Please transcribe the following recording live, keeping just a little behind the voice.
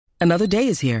Another day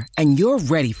is here, and you're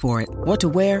ready for it. What to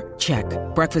wear? Check.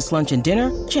 Breakfast, lunch, and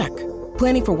dinner? Check.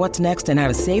 Planning for what's next and how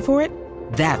to save for it?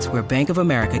 That's where Bank of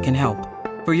America can help.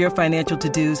 For your financial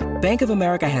to-dos, Bank of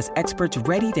America has experts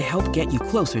ready to help get you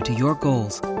closer to your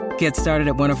goals. Get started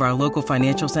at one of our local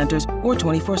financial centers or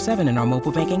 24/7 in our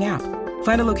mobile banking app.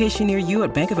 Find a location near you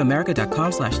at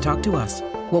bankofamerica.com/talktous.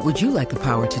 What would you like the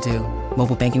power to do?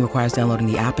 Mobile banking requires downloading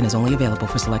the app and is only available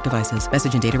for select devices.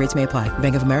 Message and data rates may apply.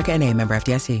 Bank of America N.A., member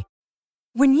FDIC.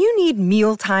 When you need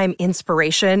mealtime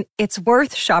inspiration, it's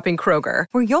worth shopping Kroger,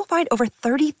 where you'll find over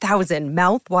 30,000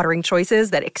 mouth-watering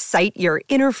choices that excite your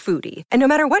inner foodie. And no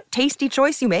matter what tasty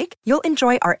choice you make, you'll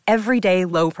enjoy our everyday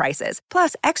low prices,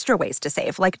 plus extra ways to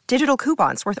save, like digital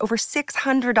coupons worth over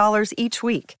 $600 each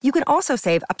week. You can also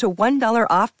save up to $1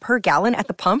 off per gallon at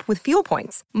the pump with fuel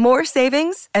points. More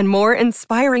savings and more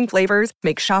inspiring flavors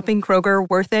make shopping Kroger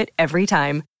worth it every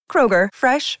time. Kroger,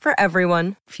 fresh for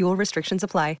everyone. Fuel restrictions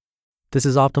apply. This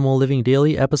is Optimal Living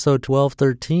Daily, episode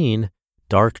 1213,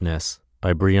 Darkness,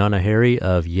 by Brianna Harry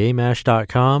of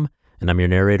yaymash.com, and I'm your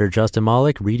narrator, Justin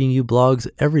Malik, reading you blogs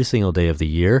every single day of the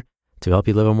year to help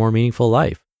you live a more meaningful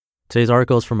life. Today's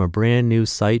article is from a brand new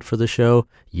site for the show,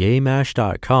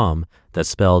 yaymash.com, that's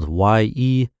spelled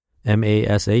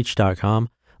YEMASH.com,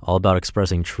 all about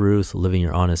expressing truth, living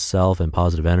your honest self, and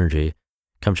positive energy.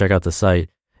 Come check out the site,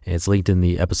 and it's linked in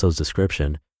the episode's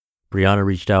description. Brianna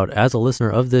reached out as a listener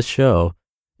of this show,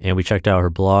 and we checked out her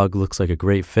blog. Looks like a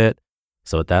great fit.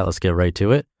 So with that, let's get right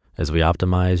to it as we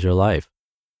optimize your life.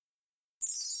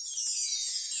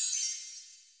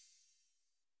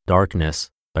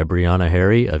 Darkness by Brianna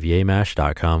Harry of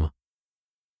yaymash.com.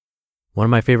 One of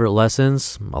my favorite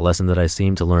lessons, a lesson that I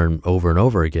seem to learn over and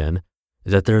over again,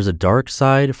 is that there's a dark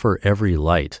side for every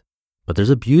light, but there's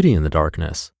a beauty in the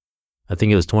darkness. I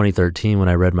think it was 2013 when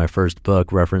I read my first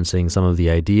book referencing some of the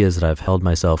ideas that I've held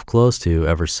myself close to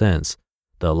ever since,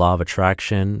 the law of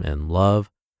attraction and love,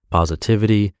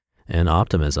 positivity, and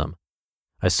optimism.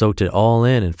 I soaked it all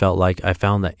in and felt like I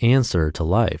found the answer to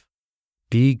life.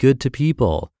 Be good to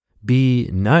people, be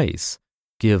nice,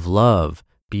 give love,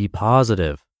 be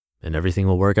positive, and everything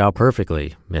will work out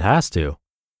perfectly. It has to.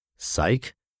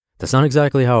 Psych? That's not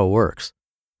exactly how it works.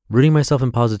 Rooting myself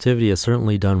in positivity has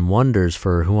certainly done wonders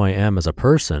for who I am as a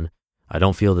person. I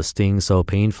don't feel the sting so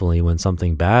painfully when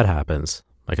something bad happens.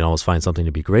 I can always find something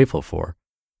to be grateful for.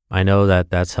 I know that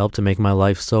that's helped to make my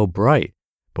life so bright,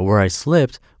 but where I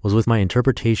slipped was with my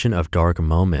interpretation of dark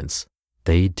moments.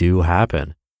 They do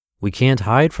happen. We can't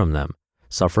hide from them.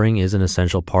 Suffering is an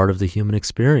essential part of the human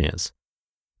experience.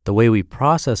 The way we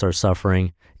process our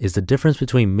suffering is the difference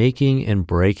between making and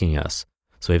breaking us.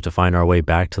 So we have to find our way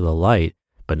back to the light,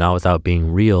 but not without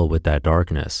being real with that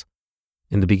darkness.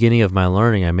 In the beginning of my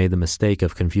learning, I made the mistake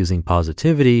of confusing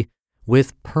positivity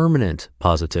with permanent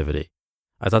positivity.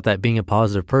 I thought that being a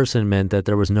positive person meant that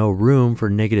there was no room for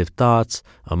negative thoughts,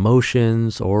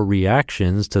 emotions, or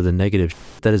reactions to the negative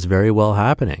that is very well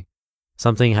happening.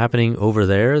 Something happening over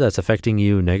there that's affecting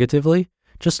you negatively?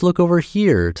 Just look over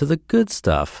here to the good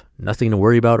stuff. Nothing to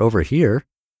worry about over here.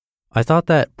 I thought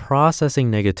that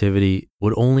processing negativity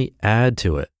would only add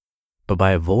to it. But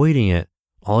by avoiding it,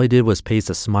 all I did was paste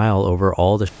a smile over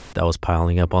all the that was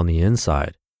piling up on the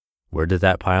inside. Where did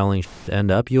that piling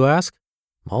end up, you ask?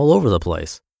 All over the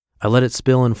place. I let it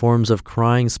spill in forms of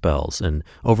crying spells and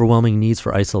overwhelming needs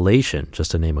for isolation,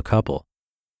 just to name a couple.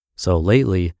 So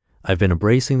lately, I've been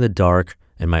embracing the dark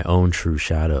and my own true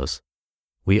shadows.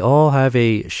 We all have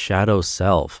a shadow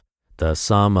self, the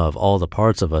sum of all the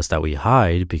parts of us that we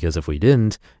hide, because if we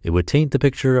didn't, it would taint the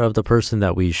picture of the person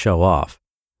that we show off.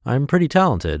 I'm pretty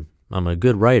talented. I'm a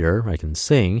good writer. I can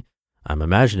sing. I'm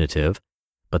imaginative.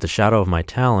 But the shadow of my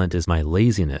talent is my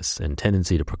laziness and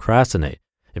tendency to procrastinate,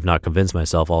 if not convince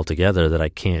myself altogether that I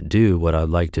can't do what I'd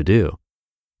like to do.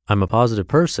 I'm a positive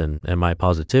person, and my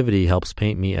positivity helps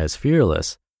paint me as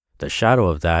fearless. The shadow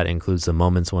of that includes the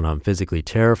moments when I'm physically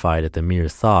terrified at the mere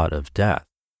thought of death.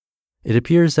 It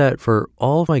appears that for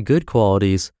all of my good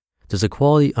qualities, there's a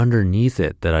quality underneath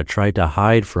it that I tried to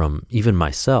hide from even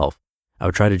myself. I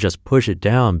would try to just push it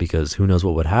down because who knows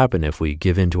what would happen if we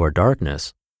give in to our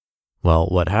darkness. Well,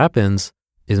 what happens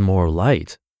is more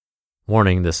light.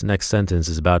 Warning, this next sentence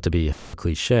is about to be a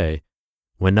cliche.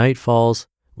 When night falls,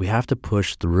 we have to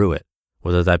push through it,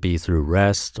 whether that be through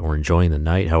rest or enjoying the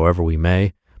night however we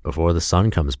may, before the sun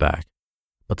comes back.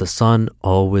 But the sun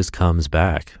always comes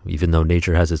back, even though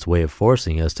nature has its way of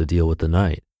forcing us to deal with the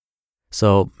night.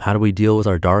 So how do we deal with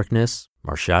our darkness,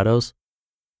 our shadows?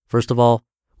 First of all,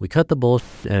 we cut the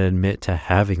bullshit and admit to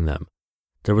having them.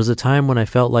 There was a time when I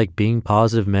felt like being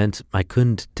positive meant I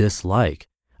couldn't dislike.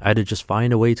 I had to just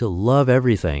find a way to love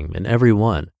everything and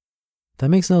everyone. That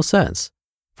makes no sense.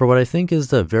 For what I think is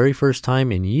the very first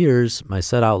time in years, I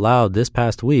said out loud this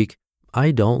past week, I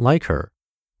don't like her.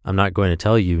 I'm not going to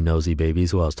tell you nosy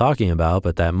babies who I was talking about,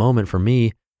 but that moment for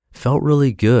me felt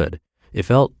really good. It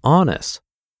felt honest.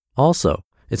 Also,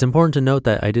 it's important to note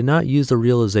that I did not use the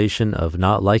realization of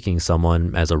not liking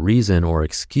someone as a reason or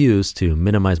excuse to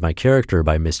minimize my character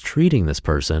by mistreating this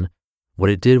person. What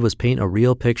it did was paint a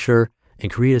real picture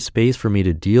and create a space for me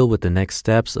to deal with the next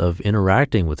steps of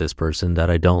interacting with this person that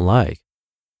I don't like.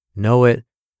 Know it,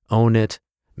 own it,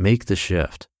 make the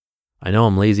shift. I know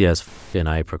I'm lazy as and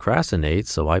I procrastinate,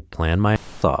 so I plan my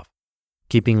ass off.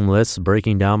 Keeping lists,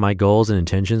 breaking down my goals and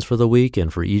intentions for the week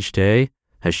and for each day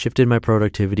has shifted my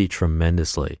productivity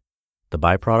tremendously. The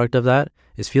byproduct of that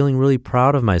is feeling really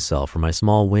proud of myself for my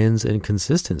small wins and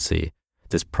consistency.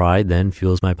 This pride then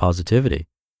fuels my positivity.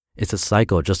 It's a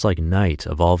cycle just like night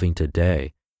evolving to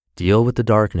day. Deal with the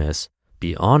darkness,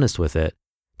 be honest with it,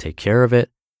 take care of it,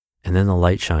 and then the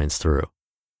light shines through.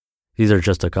 These are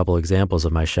just a couple examples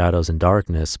of my shadows and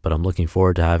darkness, but I'm looking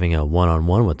forward to having a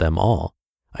one-on-one with them all.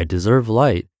 I deserve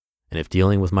light, and if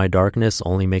dealing with my darkness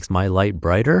only makes my light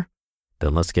brighter,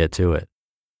 then let's get to it.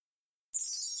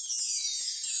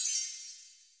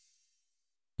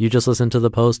 You just listened to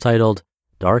the post titled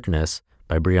Darkness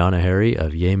by Brianna Harry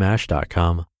of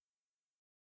YayMash.com.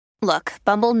 Look,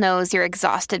 Bumble knows you're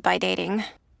exhausted by dating.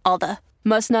 All the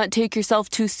must not take yourself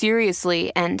too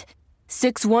seriously and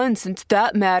 6'1" since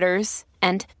that matters.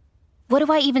 And what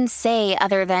do I even say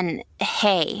other than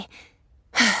hey?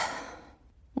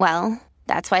 Well,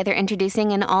 that's why they're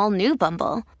introducing an all-new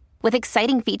Bumble with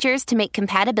exciting features to make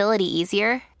compatibility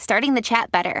easier, starting the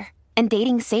chat better, and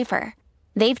dating safer.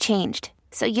 They've changed,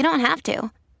 so you don't have to.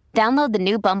 Download the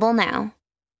new Bumble now.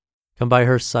 Come by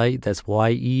her site, that's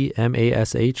YEMASH.com.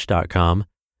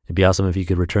 It'd be awesome if you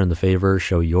could return the favor,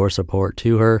 show your support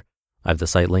to her. I have the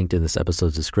site linked in this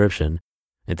episode's description.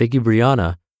 And thank you,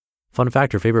 Brianna. Fun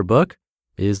fact, her favorite book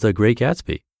is The Great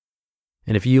Gatsby.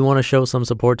 And if you want to show some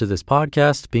support to this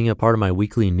podcast, being a part of my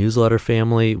weekly newsletter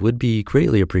family would be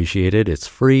greatly appreciated. It's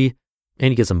free, and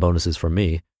you get some bonuses from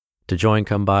me. To join,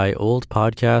 come by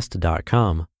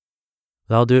oldpodcast.com.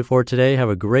 That'll do it for today. Have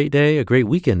a great day, a great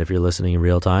weekend if you're listening in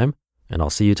real time. And I'll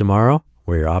see you tomorrow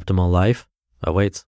where your optimal life awaits.